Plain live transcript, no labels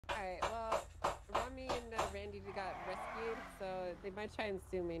Alright, well, Rami and Randy got rescued, so they might try and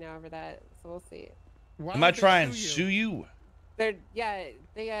sue me now over that, so we'll see. Why I might would try they and sue sue you. They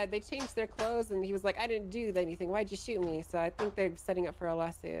changed their clothes, and he was like, I didn't do anything. Why'd you shoot me? So I think they're setting up for a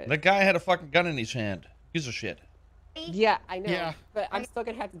lawsuit. That guy had a fucking gun in his hand. Gives a shit. Yeah, I know. Yeah. But I'm still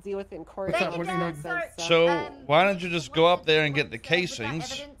gonna have to deal with it in court. What's up? What's nonsense, So why don't you just go up there and get the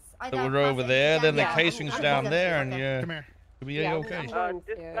casings that were over there, then the casings down there, and Come here. you'll be okay. I'm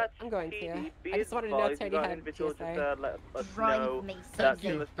going to. I just wanted to know if Teddy had PSI.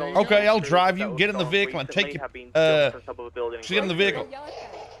 Okay, I'll drive you. Get in the vehicle and take you. Just get in the vehicle.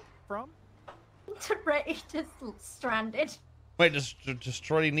 From? He's just stranded. Wait, just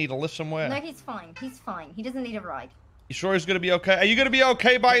Troy need a lift somewhere? No, he's fine. He's fine. He doesn't need a ride. You sure he's gonna be okay? Are you gonna be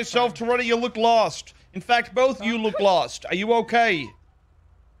okay by yourself, Toretto? You look lost. In fact, both of you look lost. Are you okay?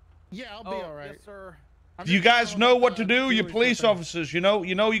 Yeah, I'll be all right. Yes, sir. Do you guys know what to do? You police officers, you know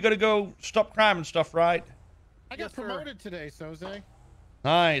you gotta go stop crime and stuff, right? I got promoted today, Soze.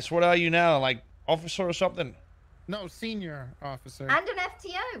 Nice. What are you now, like officer or something? No, senior officer. And an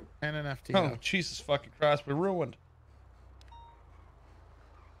FTO. And an FTO. Oh, Jesus fucking Christ, we're ruined.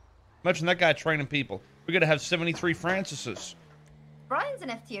 Imagine that guy training people. We're gonna have 73 Francises. Brian's an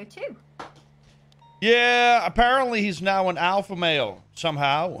FTO too. Yeah, apparently he's now an alpha male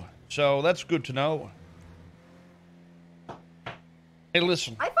somehow. So that's good to know. Hey,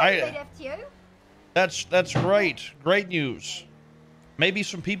 listen. I made FTO. That's great. Great news. Maybe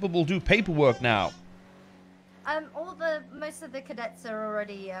some people will do paperwork now. Most of the cadets are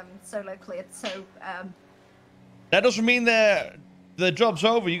already solo cleared, so That doesn't mean the job's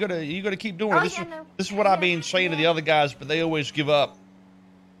over. You gotta keep doing it. This is what I've been saying to the other guys, but they always give up.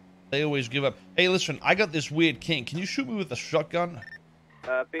 They always give up. Hey, listen, I got this weird kink. Can you shoot me with a shotgun?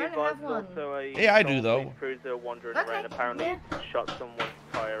 Yeah, I do though. Cruiser wandering around. Apparently, shot someone's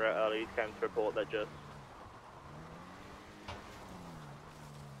tire out early. Came to report that just.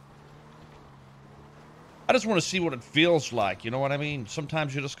 I just want to see what it feels like. You know what I mean?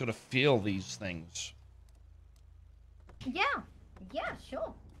 Sometimes you just gotta feel these things. yeah,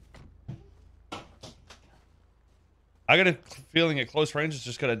 sure. I got a feeling at close range it's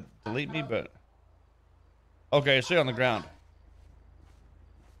just gonna delete me, but okay, stay on the ground.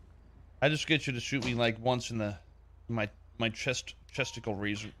 I just get you to shoot me like once in my chesticle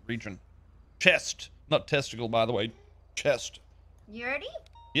region. Chest, not testicle, by the way. Chest. You ready?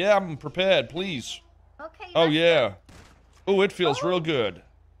 Yeah, I'm prepared. Please. Okay. Oh yeah. Oh, it feels real good.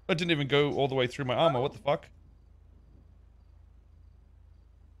 That didn't even go all the way through my armor. What the fuck?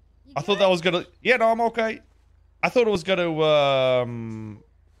 I thought that was gonna. Yeah, no, I'm okay. I thought it was gonna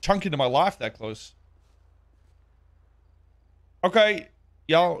chunk into my life that close. Okay,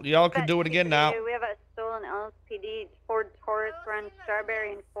 y'all can do it again now. We have a stolen LSPD Ford Taurus run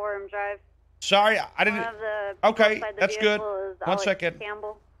Strawberry and Forum Drive. Sorry, I didn't. Okay, that's good. 1 second.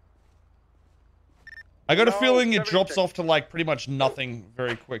 Campbell. I got a feeling it drops off to like pretty much nothing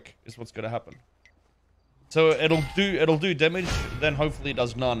very quick. Is what's gonna happen. So it'll do damage, then hopefully it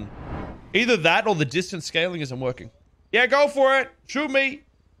does none. Either that or the distance scaling isn't working. Yeah, go for it. Shoot me.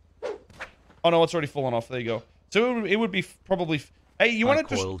 Oh no, it's already fallen off. There you go. So it would be probably. Hey, you want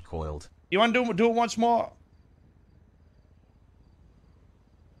to just coiled? You want to do it once more?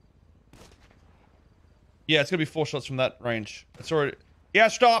 Yeah, it's gonna be 4 shots from that range. It's already. Yeah,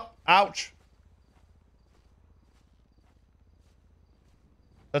 stop. Ouch.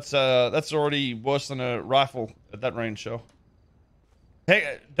 That's already worse than a rifle at that range, so.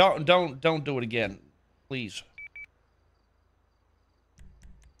 Hey, don't do it again, please.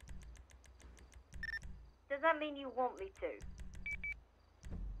 Does that mean you want me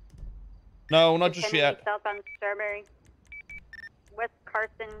to? No, not just yet. Southbound Strawberry. West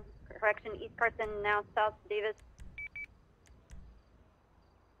Carson, correction, East Carson, now South Davis.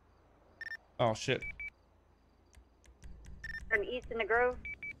 Oh shit. Turn east in the Grove.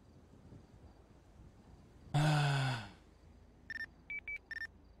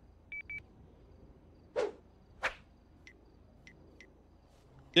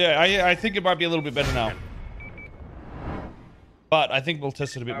 Yeah, I think it might be a little bit better now. But I think we'll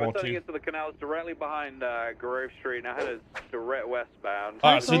test it a bit more too. To the canals directly behind Grove Street. Now headed direct westbound.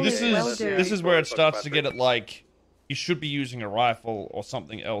 Alright, so this is where it starts to get it like you should be using a rifle or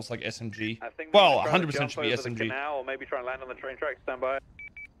something else like SMG. Well, 100% should be SMG. Canal, or maybe try and land on the train track. Stand by.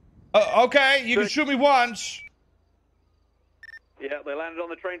 Okay, you can shoot me once. Yeah, they landed on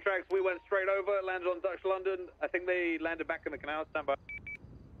the train tracks. We went straight over, landed on Dutch London. I think they landed back in the canal. Stand by.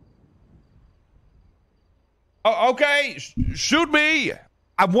 Oh, okay, shoot me.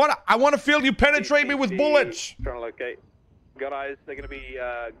 I want to feel you penetrate me with bullets. Trying to locate. Got eyes. They're going to be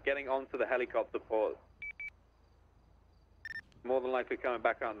getting onto the helicopter port. More than likely coming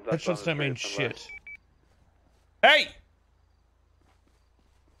back on. Headshots don't mean shit. Hey!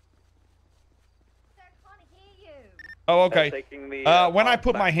 Sir, I can't hear you. Oh, okay. Taking the, when I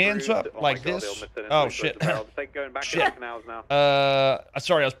put back my hands through up oh like my God, this. they'll miss it Oh, into shit. the barrel. Take going back Shit. to the canals now.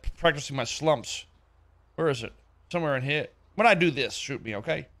 Sorry, I was practicing my slumps. Where is it? Somewhere in here. When I do this, shoot me,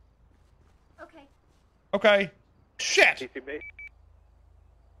 okay? Okay. Okay. Shit! TCB.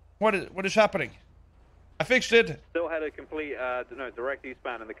 What is happening? I fixed it. Still had a complete, no, direct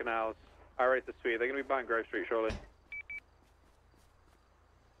eastbound in the canals. I rate the speed. They're going to be buying Grove Street shortly.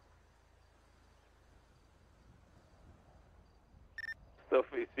 Still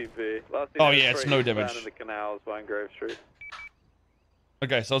VCB. Oh, yeah, it's no damage. In the canals, buying Grove Street.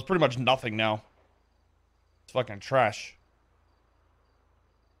 Okay, so it's pretty much nothing now. It's fucking trash.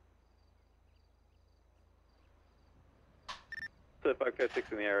 So Foco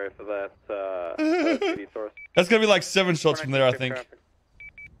 6 in the area for that, PD Taurus. That's gonna be like 7 shots from there, I think.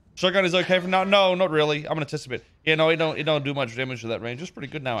 Shotgun is okay for now? No, not really. I'm gonna test a bit. Yeah, no, it don't do much damage to that range. It's pretty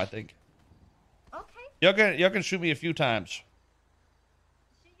good now, I think. Okay. Y'all can shoot me a few times.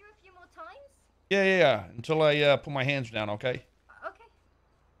 Shoot you a few more times? Yeah. Until I put my hands down, okay?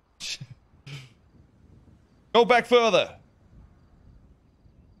 Okay. Go back further.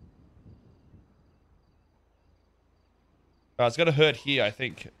 It's gonna hurt here, I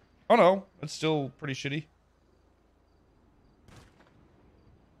think. Oh no, it's still pretty shitty.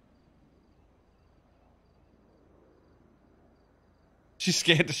 She's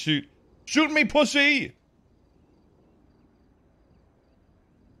scared to shoot. Shoot me, pussy!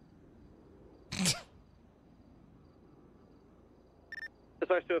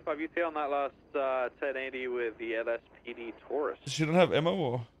 Dispatch 205 UT on that last 1080 with the LSPD Taurus. Does she don't have ammo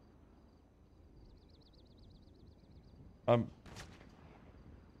or?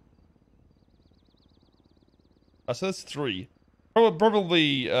 So that's 3.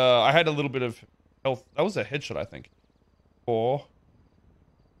 Probably, I had a little bit of health. That was a headshot, I think. 4.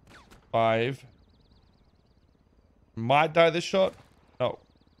 5. Might die this shot. No.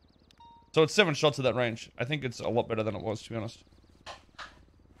 So it's 7 shots at that range. I think it's a lot better than it was, to be honest.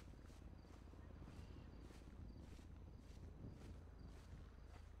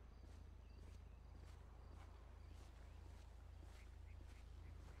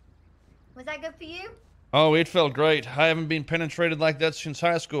 Was that good for you? Oh, it felt great. I haven't been penetrated like that since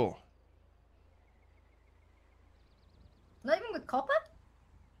high school. Not even with copper?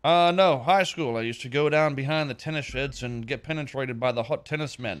 No, high school. I used to go down behind the tennis sheds and get penetrated by the hot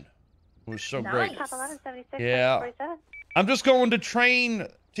tennis men. It was so great. Nice. 1176, Yeah. 47. I'm just going to train,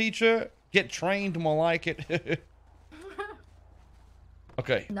 teacher. Get trained, more like it.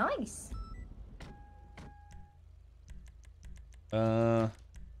 Okay. Nice.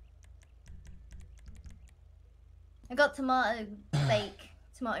 I got tomato bake,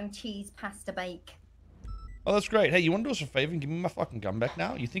 tomato and cheese pasta bake. Oh, that's great. Hey, you want to do us a favor and give me my fucking gun back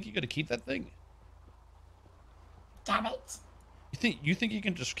now? You think you're gonna keep that thing? Damn it! You think you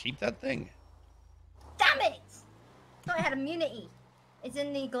can just keep that thing? Damn it! Thought I had immunity. It's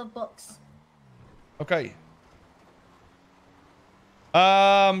in the glove box. Okay.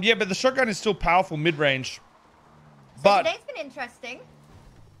 Yeah, but the shotgun is still powerful mid-range. So But today's been interesting.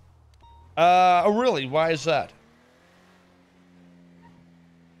 oh really? Why is that?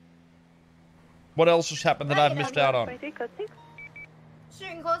 What else has happened that Well, I've you know, missed out on? 23, code 6.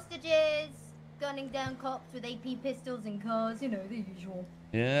 Shooting hostages, gunning down cops with AP pistols and cars, you know, the usual.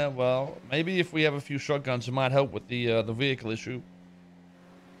 Yeah, well, maybe if we have a few shotguns, it might help with the vehicle issue.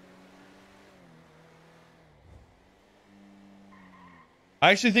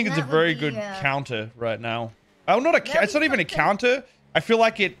 I actually think it's a That would very be, good counter right now. Oh, not a. It's not even a counter. I feel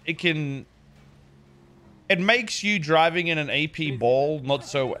like it can. It makes you driving in an AP ball not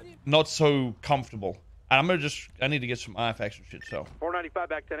so comfortable. And I need to get some IFAX and shit. So 495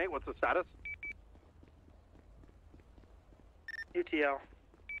 back 10-8. What's the status? UTL.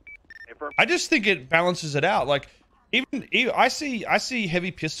 I just think it balances it out. Like even I see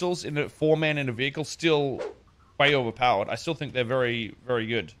heavy pistols in a 4-man in a vehicle still way overpowered. I still think they're very, very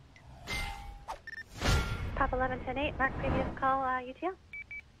good. Pop 1110-8, mark previous call, UTL.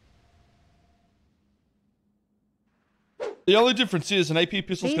 The only difference is an AP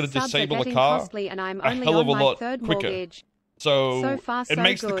pistol is going to disable a car and I'm a only hell of a on my lot third quicker. mortgage. So far, it so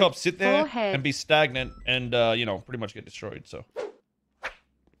makes the good. cops sit there Full ahead. and be stagnant and, you know, pretty much get destroyed. So.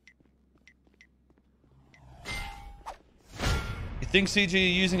 You think CG are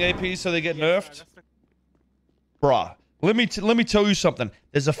using APs so they get nerfed? Bruh. Let me tell you something.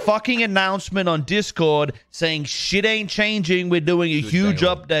 There's a fucking announcement on Discord saying shit ain't changing. We're doing a huge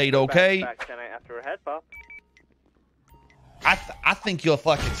update, okay? Back 10 after a head pop. I think you're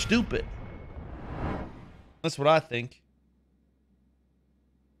fucking stupid. That's what I think.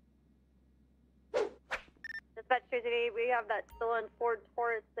 Dispatch 238, we have that stolen Ford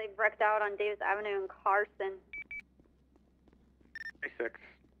Taurus. They've wrecked out on Davis Avenue in Carson. 6.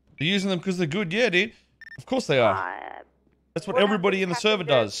 They're using them because they're good, yeah, dude. Of course they are. That's what everybody in the server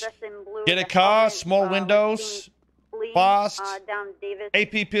does. Get a car, small windows, fast, down Davis.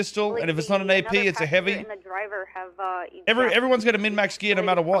 AP pistol, and if it's not an AP, it's a heavy. And the driver have, Everyone's got a min-max gear no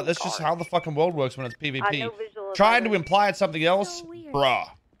matter what. That's just how the fucking world works when it's PvP. no visual Trying to imply it's something else, bruh.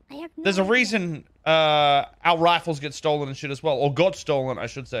 There's a reason our rifles get stolen and shit as well, or got stolen, I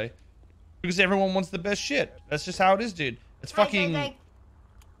should say, because everyone wants the best shit. That's just how it is, dude. It's fucking.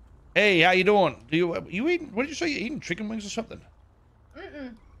 Hey, how you doing? You eating? What did you say? You eating chicken wings or something?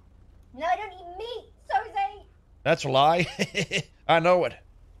 Mm-mm. No, I don't eat meat, Soze. That's a lie. I know it.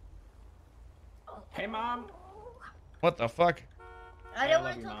 Hey, Mom. What the fuck? I don't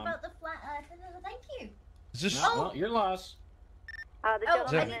want to talk about the flat earth. Thank you. Is this? No, well, you're lost. The Oh,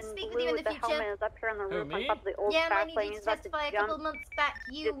 gentleman I need to in speak with blue you in the with the future. helmet is up here on the Who, roof on me? top of the old Yeah, fast I lane. need He's to about to testify a jump. couple months back.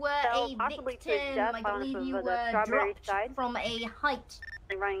 You were fell a possibly to his victim. death I on believe some you of the were strawberry dropped side. from a height.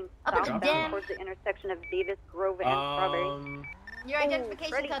 Running Up and southbound down. towards the intersection of Davis, Grove, and Strawberry. Your identification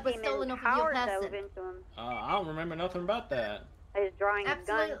Freddy card was came stolen in, off of your power dove person. into him. I don't remember nothing about that. He's drawing his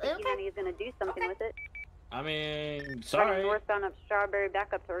gun, Absolutely, thinking okay. that he's going to do something with it. I mean, Running sorry. northbound up Strawberry,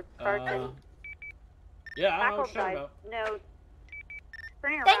 back up towards Carson. Yeah, I don't know Tackle what you're talking side, about. no.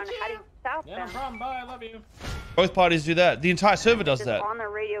 Turning Thank around, you. heading southbound. Yeah, no problem. Bye. I love you. Both parties do that. The entire server does Just that. on the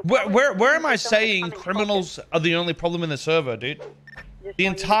radio. Where am I Someone to saying come and criminals are the only problem in the server, dude? Just The want you to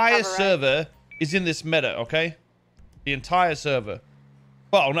entire cover up. server is in this meta, okay? The entire server.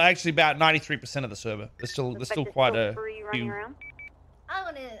 Well, no, actually about 93% of the server. There's still Suspect is quite still a free running few. around. I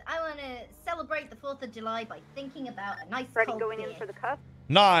wanna celebrate the 4th of July by thinking about a nice Freddy cold going beer. in for the cuff.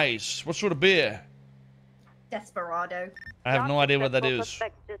 Nice. What sort of beer? Desperado. I have no idea what that is.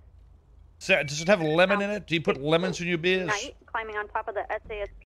 Suspect just Does it have lemon in it? Do you put lemons in your beers? night climbing on top of the SAS